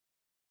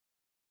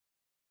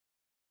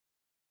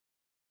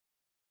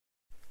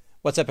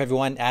What's up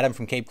everyone, Adam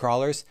from Cape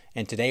Crawlers,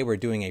 and today we're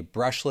doing a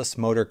brushless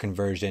motor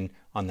conversion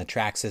on the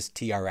Traxxas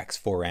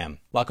TRX4M.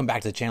 Welcome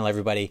back to the channel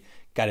everybody.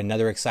 Got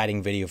another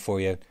exciting video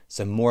for you,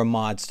 some more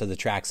mods to the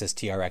Traxxas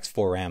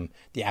TRX4M.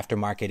 The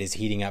aftermarket is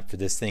heating up for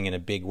this thing in a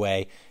big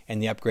way,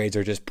 and the upgrades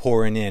are just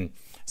pouring in.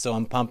 So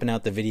I'm pumping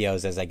out the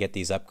videos as I get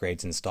these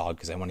upgrades installed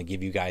because I want to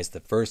give you guys the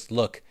first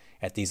look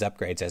at these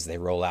upgrades as they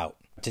roll out.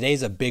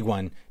 Today's a big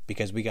one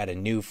because we got a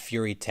new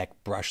Furitek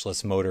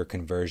brushless motor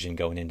conversion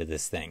going into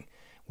this thing.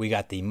 We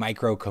got the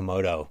micro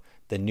Komodo,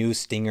 the new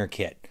Stinger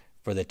kit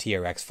for the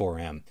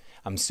TRX4M.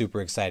 I'm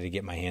super excited to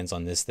get my hands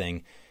on this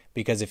thing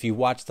because if you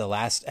watched the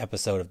last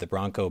episode of the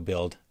Bronco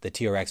build, the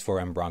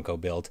TRX4M Bronco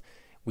build,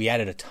 we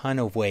added a ton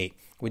of weight.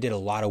 We did a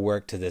lot of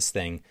work to this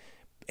thing,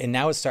 and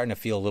now it's starting to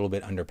feel a little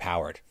bit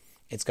underpowered.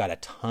 It's got a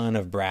ton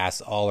of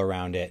brass all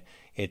around it.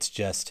 It's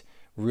just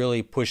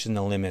really pushing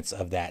the limits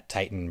of that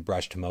Titan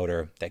brushed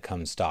motor that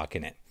comes stock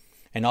in it.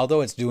 And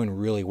although it's doing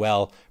really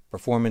well,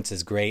 performance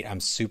is great.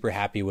 I'm super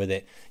happy with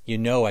it. You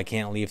know I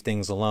can't leave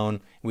things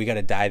alone. We got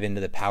to dive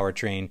into the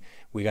powertrain.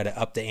 We got to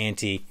up the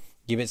ante,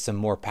 give it some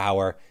more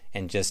power,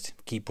 and just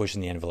keep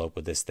pushing the envelope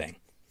with this thing.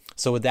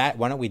 So with that,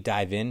 why don't we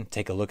dive in,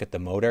 take a look at the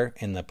motor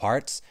and the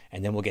parts,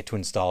 and then we'll get to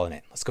installing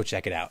it. Let's go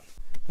check it out.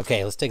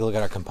 Okay, let's take a look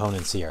at our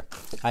components here.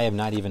 I have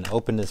not even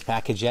opened this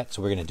package yet,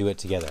 so we're going to do it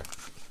together.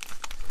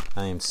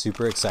 I am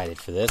super excited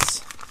for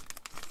this.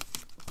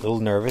 A little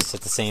nervous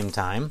at the same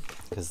time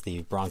because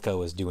the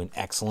Bronco is doing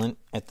excellent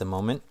at the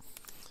moment,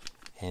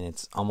 and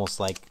it's almost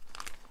like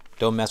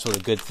don't mess with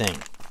a good thing,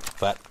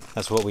 but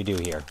that's what we do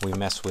here. We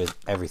mess with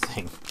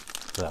everything.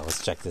 So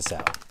let's check this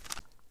out.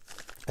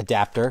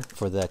 Adapter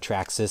for the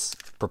Traxxas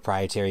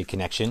proprietary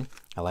connection.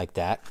 I like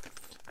that.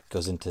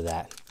 Goes into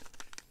that.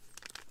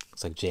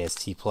 Looks like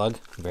JST plug.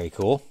 Very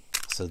cool.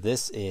 So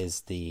this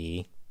is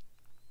the.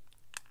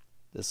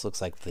 This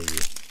looks like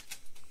the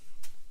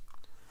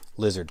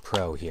Lizard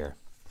Pro here.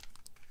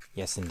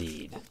 Yes,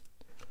 indeed.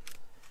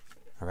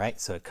 All right,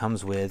 so it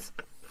comes with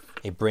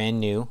a brand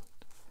new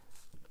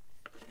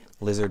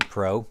Lizard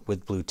Pro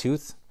with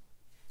Bluetooth.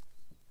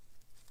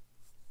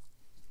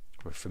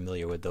 We're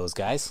familiar with those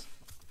guys.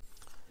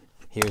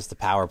 Here's the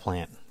power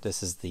plant.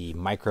 This is the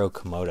micro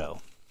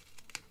Komodo.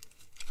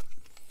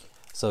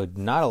 So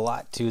not a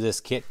lot to this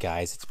kit,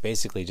 guys. It's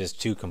basically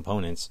just two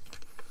components.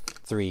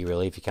 Three,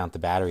 really, if you count the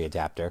battery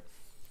adapter.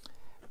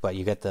 But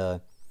you got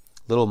the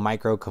little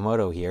micro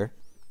Komodo here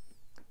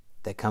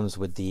that comes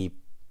with the,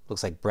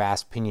 looks like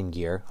brass pinion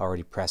gear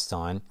already pressed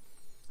on,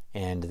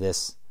 and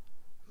this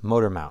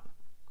motor mount.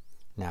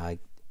 Now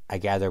I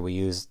gather we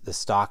use the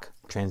stock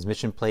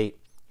transmission plate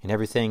and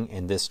everything,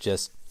 and this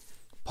just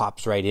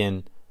pops right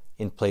in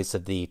place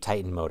of the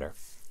Titan motor.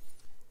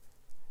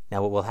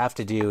 Now what we'll have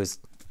to do is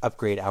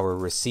upgrade our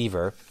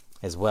receiver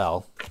as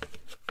well.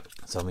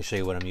 So let me show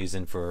you what I'm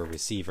using for a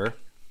receiver.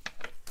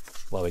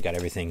 Well, we got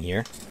everything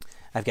here.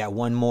 I've got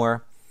one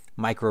more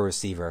micro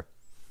receiver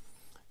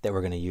that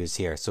we're going to use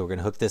here. So we're going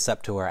to hook this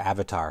up to our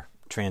Avatar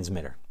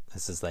transmitter.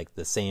 This is like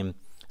the same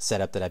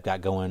setup that I've got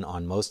going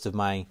on most of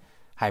my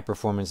high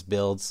performance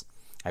builds.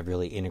 I've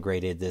really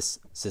integrated this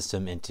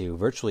system into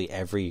virtually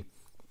every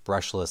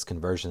brushless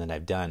conversion that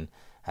I've done.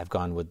 I've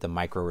gone with the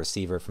micro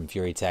receiver from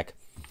Furitek,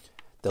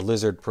 the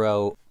Lizard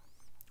Pro,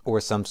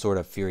 or some sort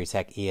of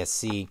Furitek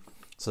ESC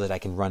so that I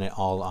can run it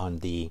all on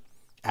the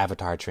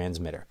Avatar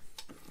transmitter.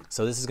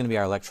 So this is going to be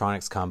our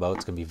electronics combo.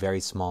 It's going to be very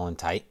small and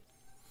tight.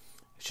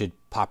 Should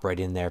pop right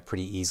in there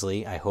pretty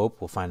easily. I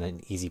hope we'll find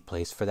an easy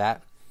place for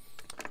that.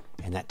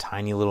 And that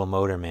tiny little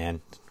motor,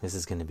 man, this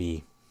is going to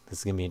be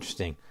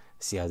interesting.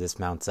 See how this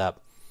mounts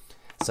up.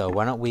 So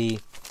why don't we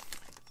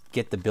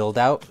get the build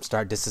out,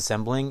 start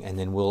disassembling, and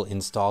then we'll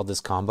install this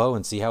combo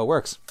and see how it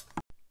works.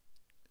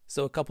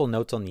 So a couple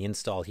notes on the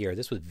install here.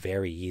 This was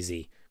very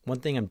easy. One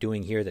thing I'm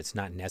doing here that's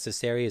not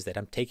necessary is that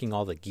I'm taking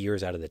all the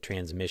gears out of the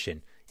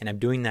transmission, and I'm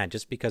doing that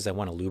just because I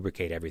want to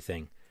lubricate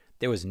everything.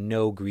 There was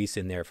no grease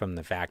in there from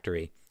the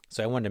factory,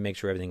 so I wanted to make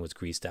sure everything was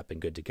greased up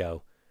and good to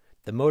go.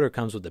 The motor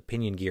comes with the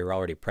pinion gear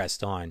already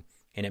pressed on,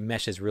 and it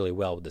meshes really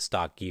well with the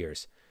stock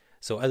gears.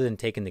 So other than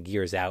taking the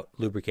gears out,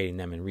 lubricating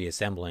them, and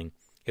reassembling,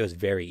 it was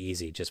very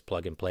easy, just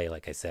plug and play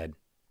like I said.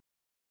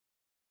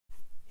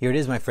 Here it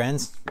is, my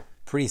friends.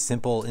 Pretty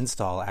simple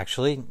install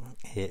actually.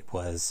 It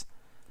was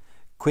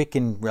quick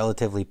and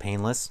relatively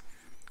painless.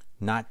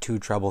 Not too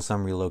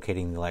troublesome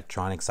relocating the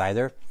electronics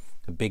either.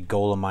 A big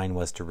goal of mine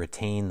was to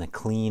retain the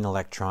clean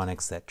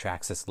electronics that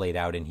Traxxas laid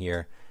out in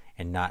here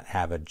and not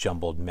have a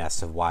jumbled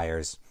mess of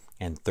wires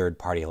and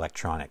third-party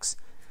electronics.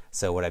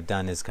 So what I've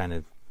done is kind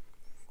of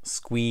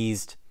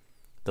squeezed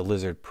the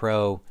Lizard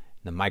Pro,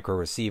 the micro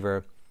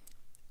receiver,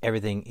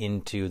 everything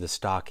into the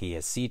stock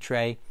ESC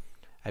tray.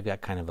 I've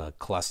got kind of a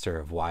cluster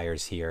of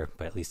wires here,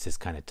 but at least it's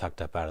kind of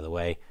tucked up out of the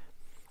way.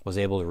 Was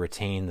able to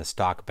retain the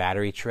stock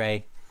battery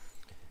tray.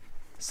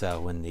 So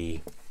when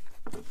the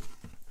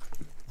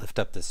lift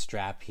up the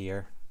strap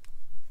here,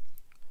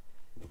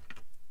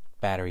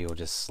 battery will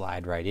just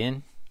slide right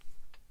in.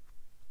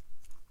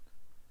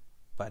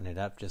 Button it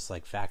up just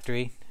like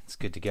factory. It's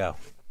good to go.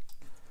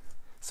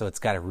 So it's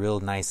got a real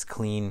nice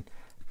clean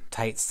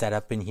tight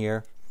setup in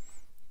here.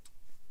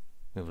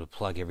 Be able to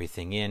plug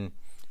everything in,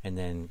 and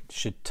then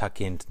should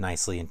tuck in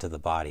nicely into the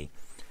body.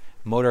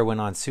 Motor went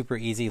on super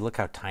easy. Look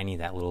how tiny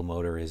that little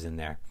motor is in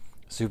there.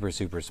 Super,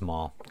 super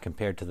small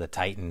compared to the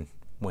Titan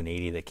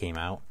 180 that came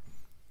out.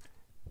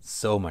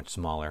 So much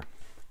smaller.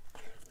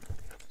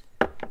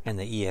 And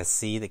the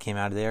ESC that came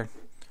out of there.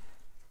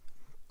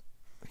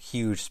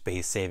 Huge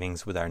space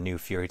savings with our new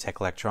Furitek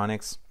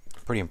electronics.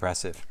 Pretty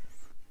impressive.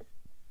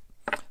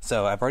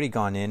 So I've already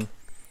gone in.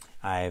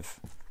 I've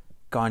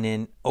gone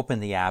in,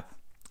 opened the app.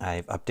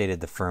 I've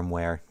updated the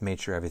firmware, made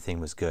sure everything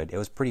was good. It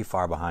was pretty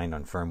far behind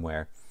on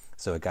firmware,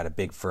 so it got a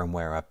big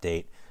firmware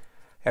update.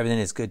 Everything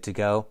is good to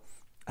go.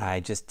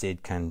 I just did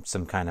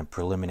some kind of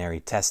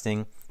preliminary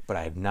testing, but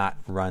I have not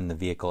run the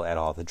vehicle at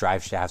all. The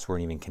drive shafts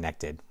weren't even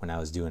connected when I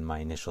was doing my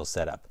initial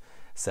setup.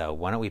 So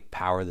why don't we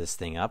power this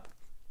thing up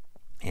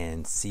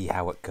and see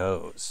how it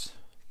goes.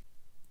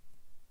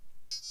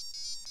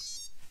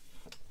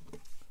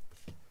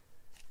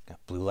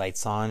 Got blue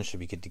lights on, should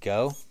be good to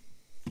go.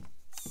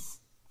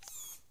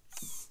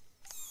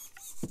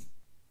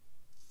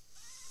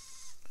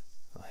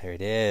 Well, here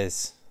it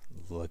is.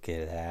 Look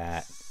at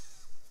that.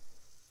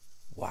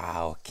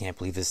 Wow, can't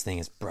believe this thing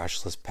is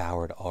brushless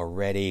powered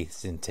already.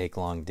 This didn't take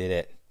long, did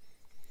it?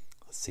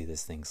 Let's see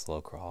this thing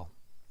slow crawl.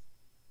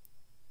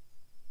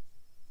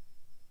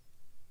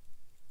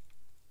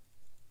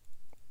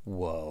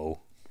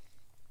 Whoa.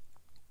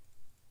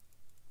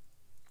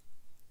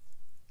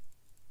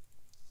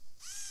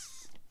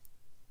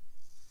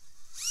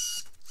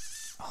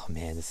 Oh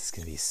man, this is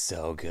going to be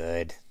so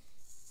good.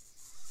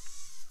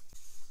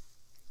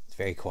 It's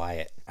very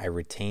quiet. I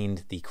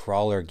retained the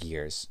crawler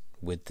gears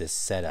with this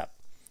setup.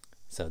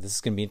 So this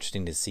is going to be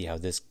interesting to see how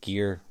this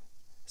gear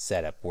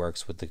setup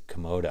works with the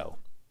Komodo.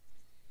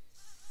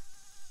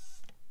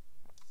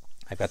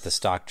 I've got the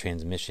stock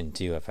transmission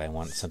too if I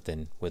want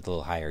something with a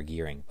little higher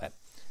gearing, but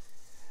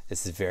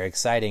this is very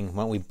exciting.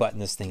 Why don't we button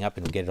this thing up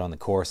and get it on the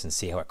course and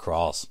see how it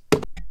crawls.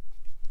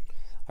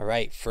 All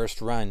right,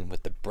 first run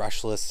with the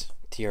Brushless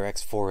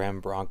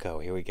TRX4M Bronco.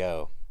 Here we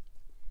go.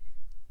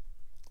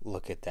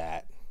 Look at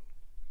that.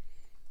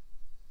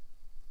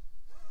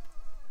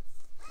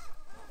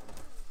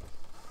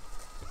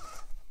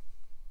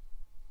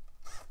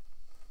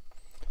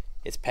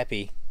 It's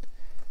peppy.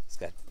 It's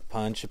got a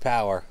punch of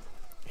power.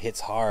 It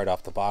hits hard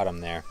off the bottom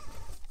there.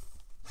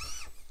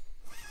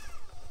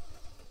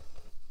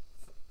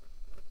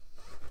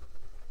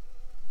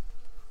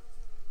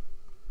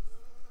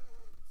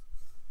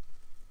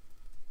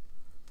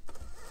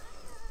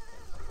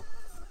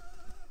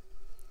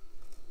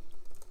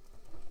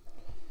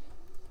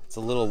 It's a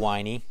little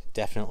whiny,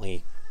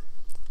 definitely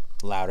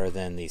louder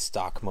than the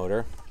stock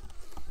motor.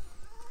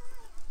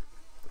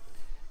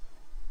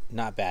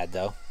 Not bad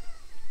though.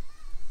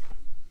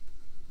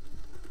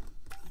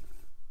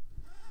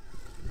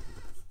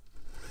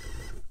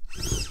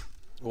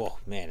 Whoa,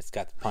 man, it's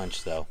got the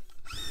punch though.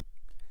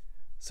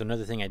 So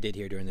another thing I did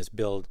here during this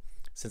build,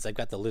 since I've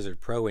got the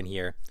Lizard Pro in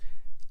here,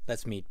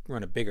 lets me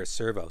run a bigger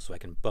servo so I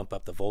can bump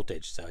up the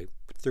voltage. So I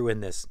threw in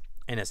this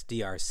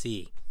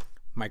NSDRC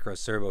micro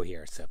servo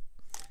here. So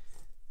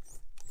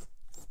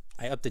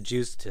I upped the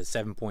juice to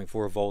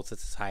 7.4 volts.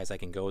 That's as high as I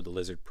can go with the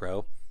Lizard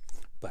Pro,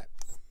 but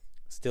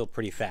still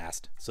pretty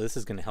fast. So this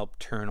is going to help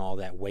turn all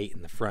that weight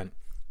in the front,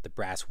 the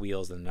brass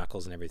wheels and the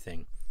knuckles and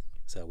everything.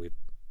 So we've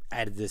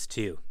added this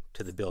too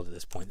to the build at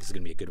this point. This is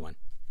going to be a good one.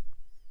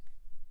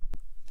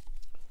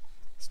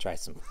 Let's try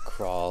some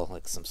crawl,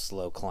 like some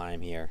slow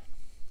climb here.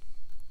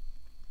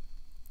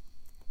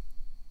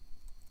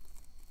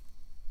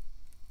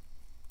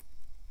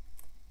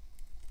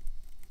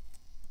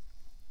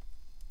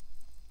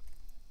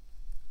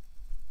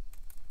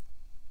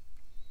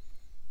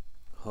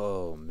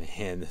 Oh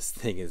man, this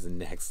thing is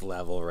next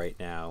level right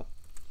now.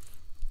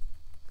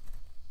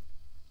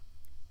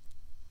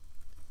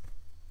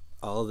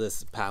 All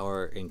this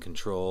power and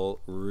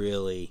control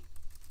really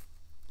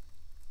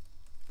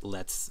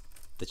lets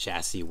the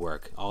chassis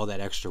work. All that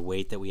extra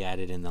weight that we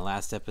added in the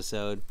last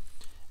episode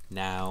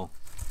now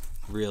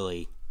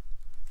really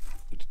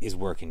is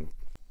working.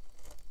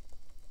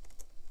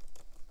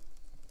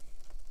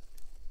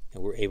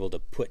 And we're able to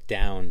put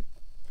down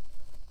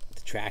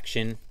the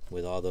traction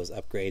with all those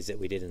upgrades that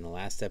we did in the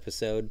last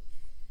episode.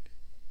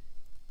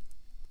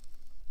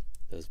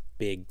 Those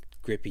big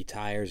grippy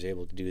tires are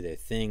able to do their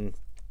thing.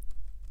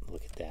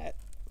 Look at that.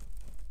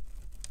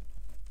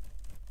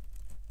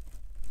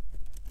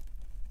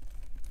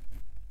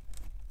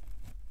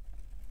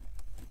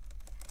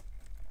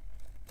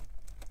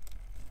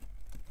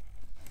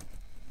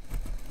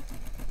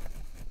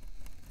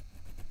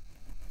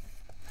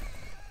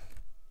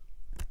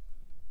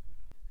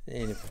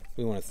 And if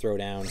we want to throw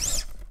down,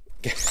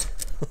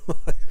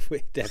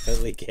 we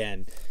definitely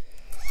can.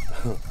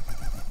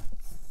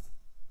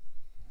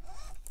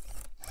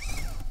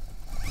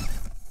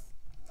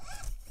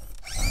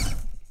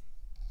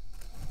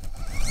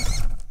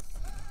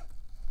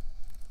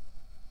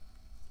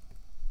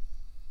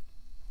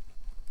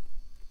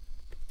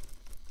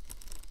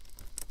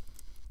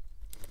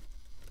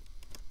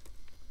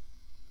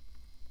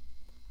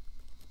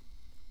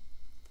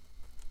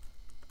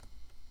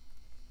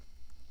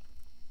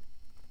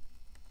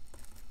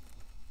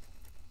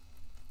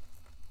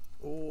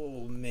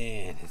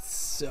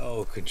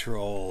 so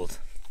controlled.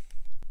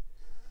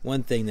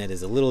 One thing that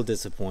is a little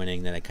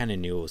disappointing that I kind of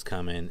knew was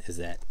coming is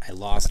that I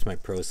lost my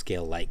Pro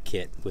Scale light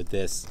kit with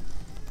this.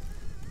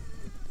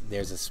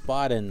 There's a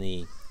spot in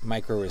the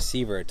micro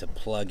receiver to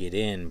plug it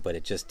in, but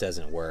it just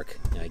doesn't work.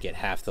 You know, I get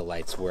half the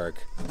lights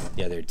work,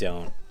 the other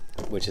don't,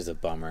 which is a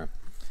bummer.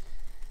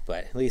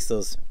 But at least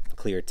those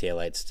clear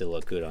taillights still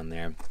look good on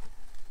there.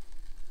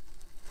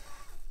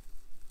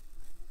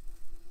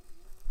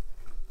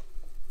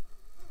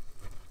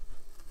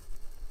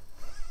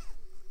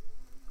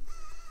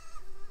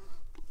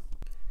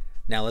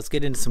 Now let's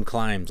get into some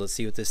climbs. Let's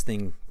see what this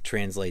thing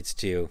translates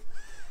to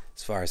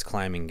as far as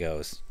climbing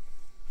goes.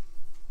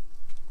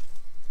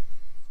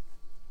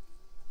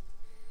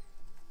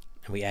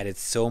 We added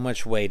so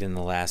much weight in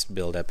the last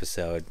build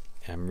episode.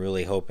 I'm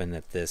really hoping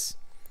that this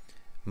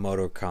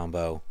motor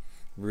combo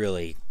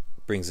really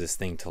brings this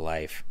thing to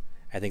life.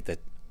 I think the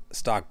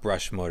stock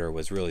brush motor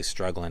was really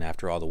struggling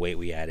after all the weight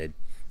we added.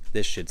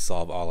 This should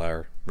solve all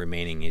our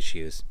remaining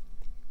issues.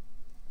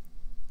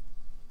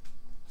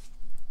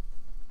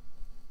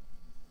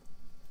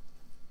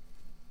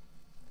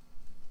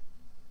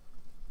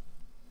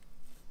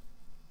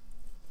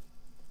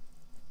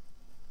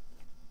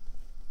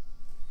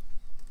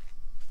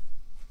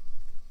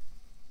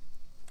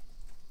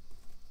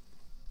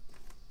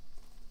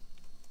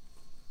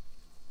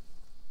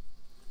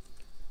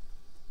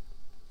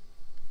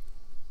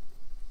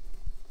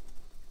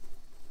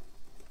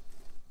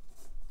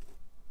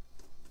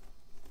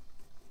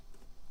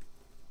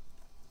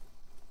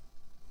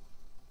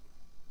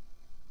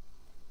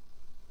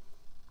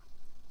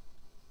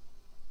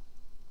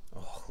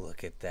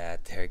 Look at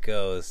that, there it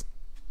goes.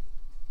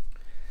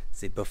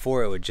 See,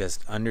 before it would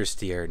just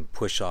understeer and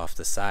push off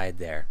the side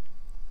there.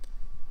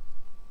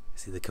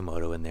 See the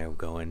Komodo in there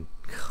going,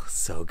 oh,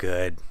 so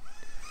good.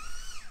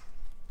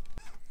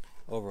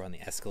 Over on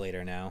the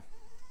escalator now.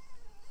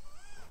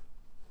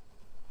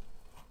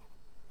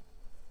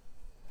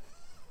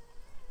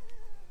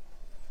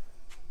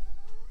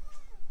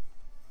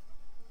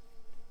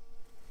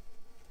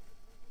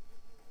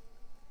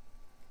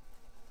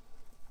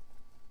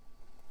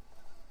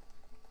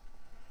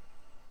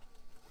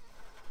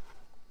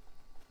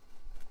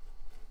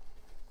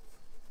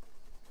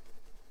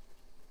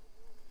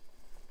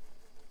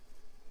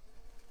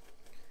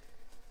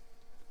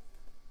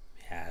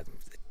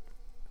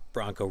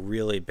 Bronco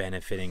really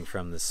benefiting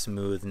from the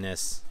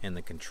smoothness and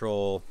the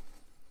control.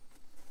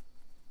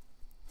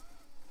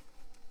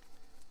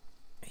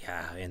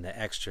 Yeah, and the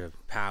extra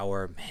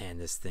power. Man,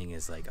 this thing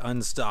is like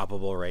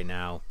unstoppable right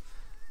now.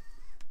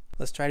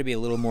 Let's try to be a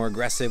little more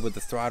aggressive with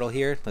the throttle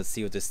here. Let's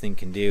see what this thing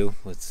can do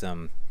with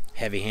some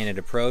heavy-handed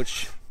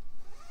approach.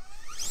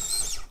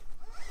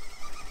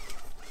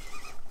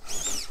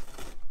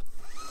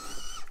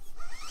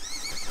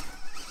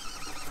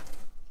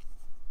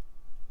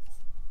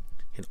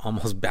 It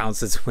almost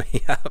bounces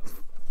way up.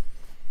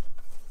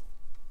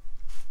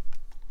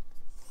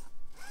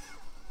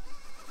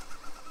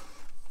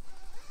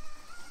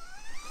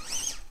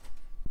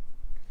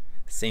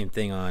 Same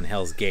thing on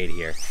Hell's Gate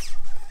here.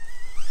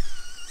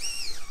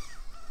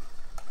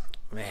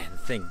 Man, the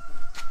thing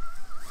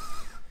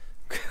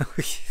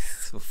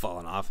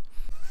falling off.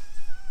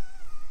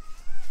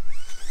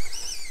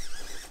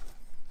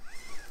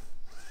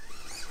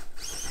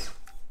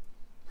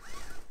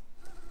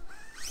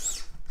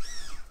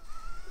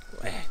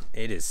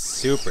 It is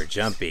super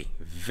jumpy,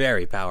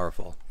 very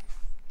powerful.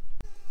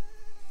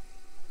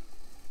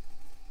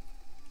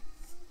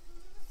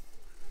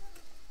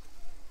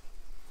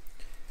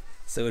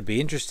 So it would be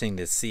interesting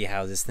to see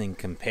how this thing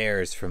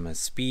compares from a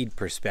speed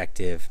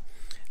perspective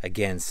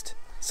against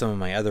some of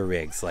my other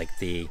rigs, like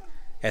the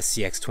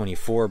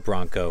SCX24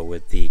 Bronco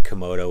with the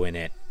Komodo in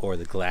it, or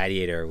the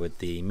Gladiator with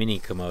the mini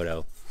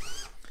Komodo,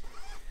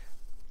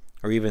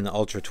 or even the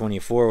Ultra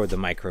 24 with the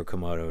micro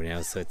Komodo. You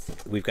know, so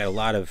we've got a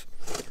lot of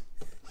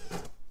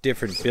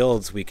different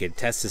builds we could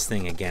test this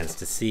thing against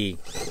to see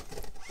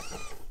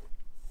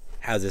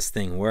how this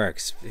thing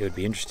works. It would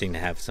be interesting to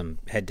have some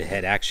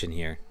head-to-head action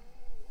here.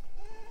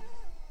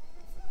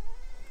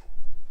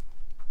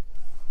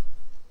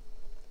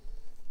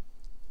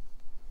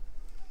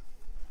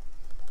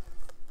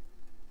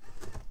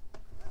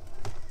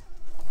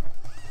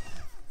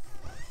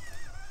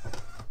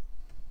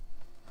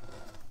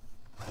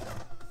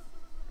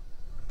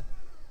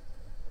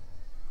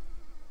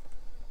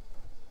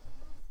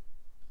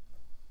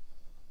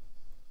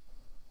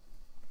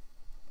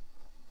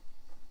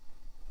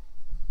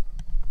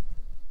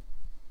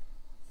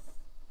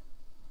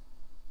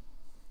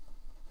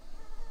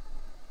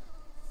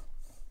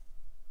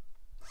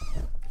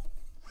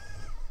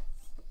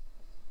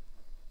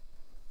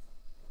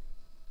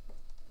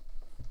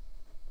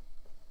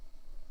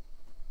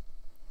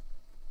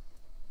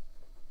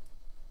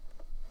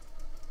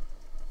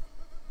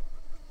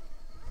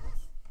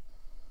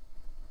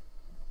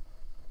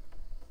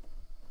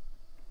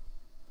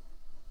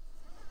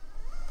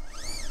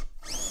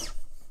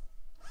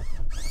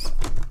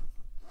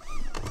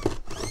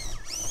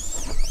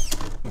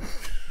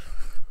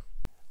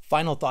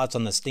 Final thoughts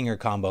on the Stinger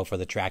combo for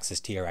the Traxxas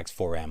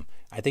TRX4M.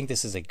 I think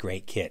this is a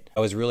great kit. I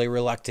was really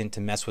reluctant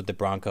to mess with the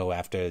Bronco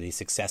after the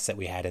success that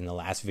we had in the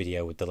last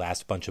video with the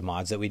last bunch of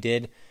mods that we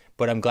did,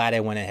 but I'm glad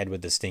I went ahead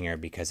with the Stinger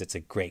because it's a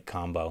great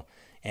combo.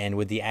 And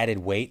with the added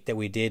weight that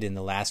we did in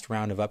the last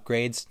round of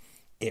upgrades,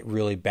 it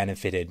really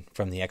benefited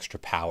from the extra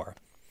power.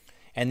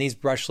 And these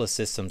brushless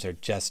systems are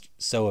just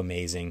so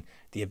amazing.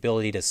 The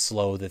ability to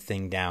slow the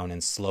thing down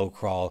and slow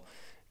crawl,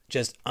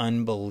 just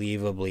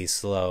unbelievably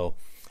slow,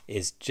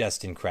 is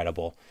just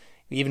incredible.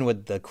 Even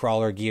with the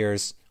crawler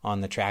gears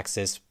on the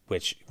Traxxas,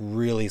 which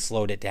really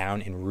slowed it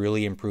down and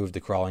really improved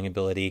the crawling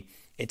ability,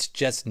 it's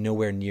just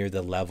nowhere near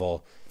the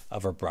level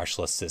of a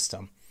brushless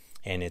system.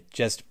 And it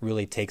just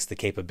really takes the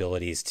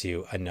capabilities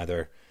to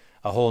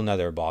a whole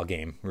nother ball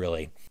game,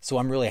 really. So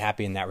I'm really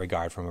happy in that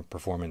regard from a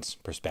performance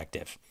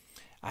perspective.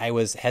 I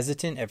was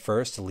hesitant at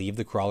first to leave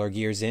the crawler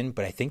gears in,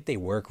 but I think they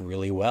work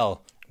really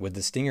well with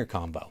the Stinger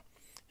combo.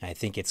 I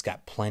think it's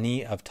got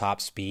plenty of top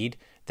speed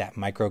that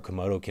micro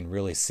Komodo can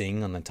really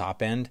sing on the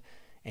top end,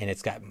 and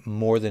it's got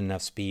more than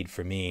enough speed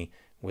for me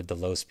with the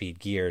low speed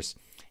gears,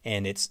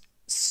 and it's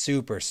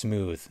super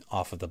smooth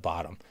off of the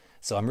bottom.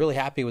 So I'm really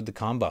happy with the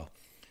combo.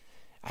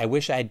 I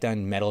wish I had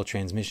done metal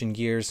transmission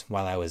gears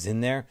while I was in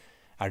there.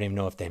 I don't even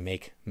know if they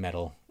make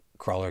metal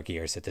crawler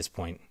gears at this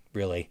point,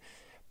 really.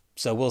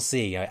 So we'll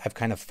see. I've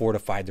kind of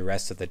fortified the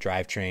rest of the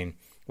drivetrain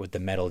with the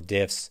metal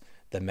diffs,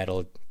 the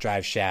metal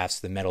drive shafts,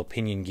 the metal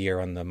pinion gear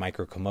on the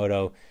micro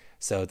Komodo.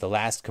 So the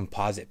last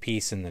composite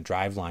piece in the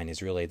drive line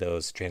is really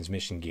those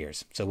transmission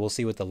gears. So we'll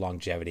see what the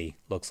longevity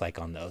looks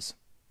like on those.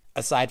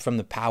 Aside from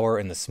the power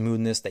and the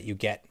smoothness that you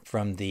get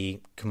from the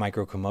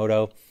micro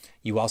Komodo,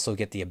 you also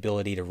get the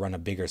ability to run a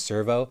bigger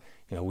servo.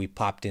 We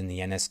popped in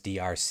the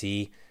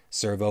NSDRC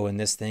servo in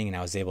this thing, and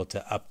I was able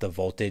to up the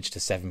voltage to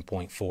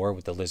 7.4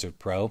 with the Lizard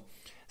Pro.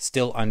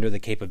 Still under the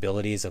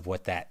capabilities of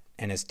what that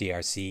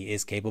NSDRC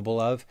is capable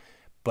of,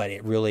 but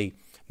it really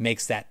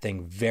makes that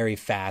thing very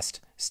fast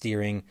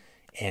steering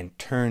and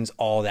turns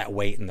all that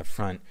weight in the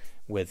front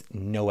with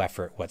no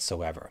effort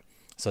whatsoever.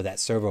 So that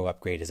servo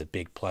upgrade is a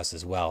big plus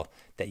as well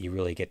that you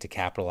really get to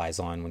capitalize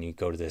on when you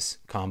go to this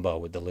combo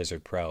with the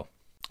Lizard Pro.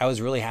 I was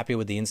really happy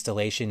with the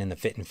installation and the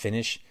fit and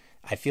finish.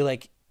 I feel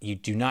like you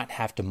do not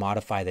have to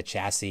modify the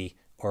chassis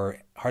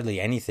or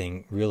hardly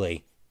anything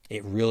really.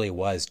 It really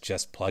was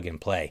just plug and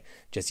play.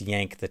 Just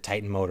yank the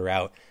Titan motor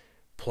out,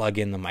 plug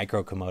in the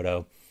micro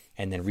Komodo,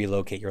 and then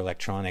relocate your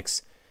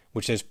electronics,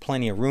 which there's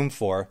plenty of room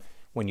for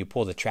when you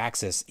pull the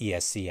Traxxas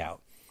ESC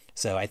out.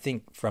 So I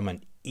think from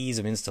an ease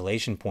of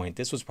installation point,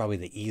 this was probably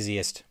the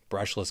easiest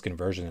brushless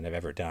conversion that I've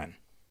ever done.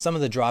 Some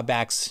of the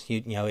drawbacks,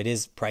 it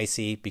is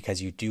pricey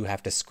because you do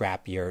have to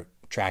scrap your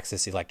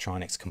Traxxas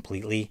electronics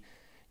completely,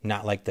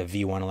 not like the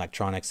V1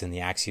 electronics and the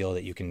Axial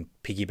that you can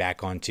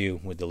piggyback onto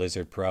with the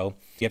Lizard Pro.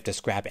 You have to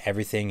scrap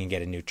everything and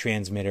get a new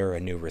transmitter,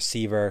 a new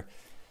receiver.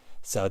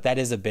 So that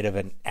is a bit of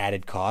an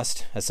added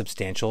cost, a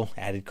substantial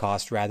added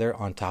cost rather,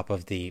 on top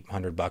of the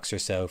 $100 or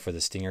so for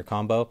the Stinger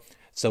combo.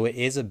 So it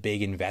is a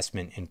big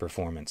investment in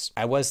performance.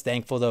 I was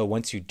thankful though,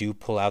 once you do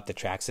pull out the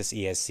Traxxas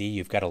ESC,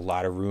 you've got a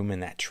lot of room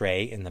in that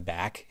tray in the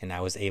back, and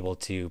I was able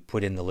to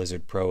put in the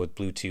Lizard Pro with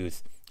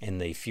Bluetooth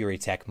and the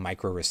Furitek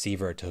micro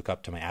receiver to hook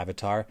up to my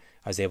avatar.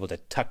 I was able to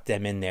tuck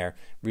them in there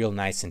real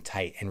nice and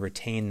tight and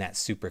retain that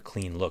super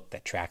clean look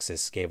that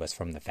Traxxas gave us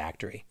from the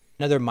factory.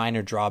 Another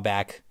minor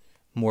drawback,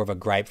 more of a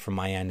gripe from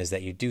my end, is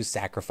that you do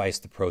sacrifice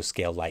the Pro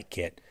Scale light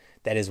kit.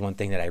 That is one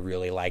thing that I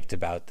really liked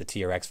about the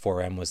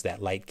TRX4M, was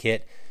that light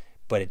kit,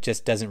 but it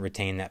just doesn't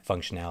retain that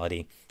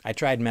functionality. I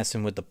tried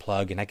messing with the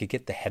plug and I could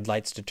get the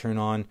headlights to turn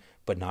on,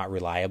 but not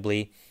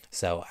reliably.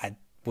 So I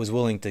was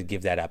willing to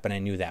give that up, and I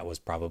knew that was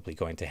probably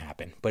going to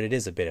happen, but it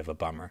is a bit of a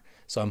bummer.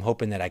 So I'm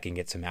hoping that I can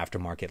get some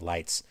aftermarket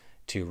lights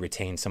to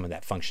retain some of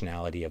that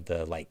functionality of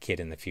the light kit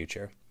in the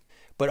future.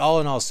 But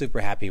all in all, super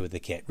happy with the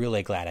kit.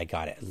 Really glad I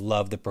got it.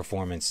 Love the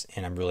performance,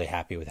 and I'm really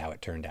happy with how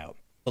it turned out.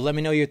 But let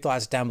me know your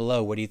thoughts down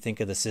below. What do you think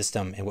of the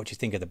system and what you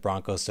think of the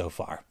Bronco so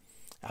far?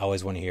 I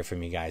always want to hear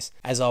from you guys.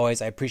 As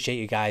always, I appreciate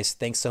you guys.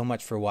 Thanks so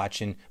much for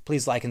watching.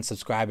 Please like and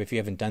subscribe if you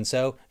haven't done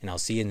so, and I'll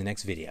see you in the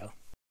next video.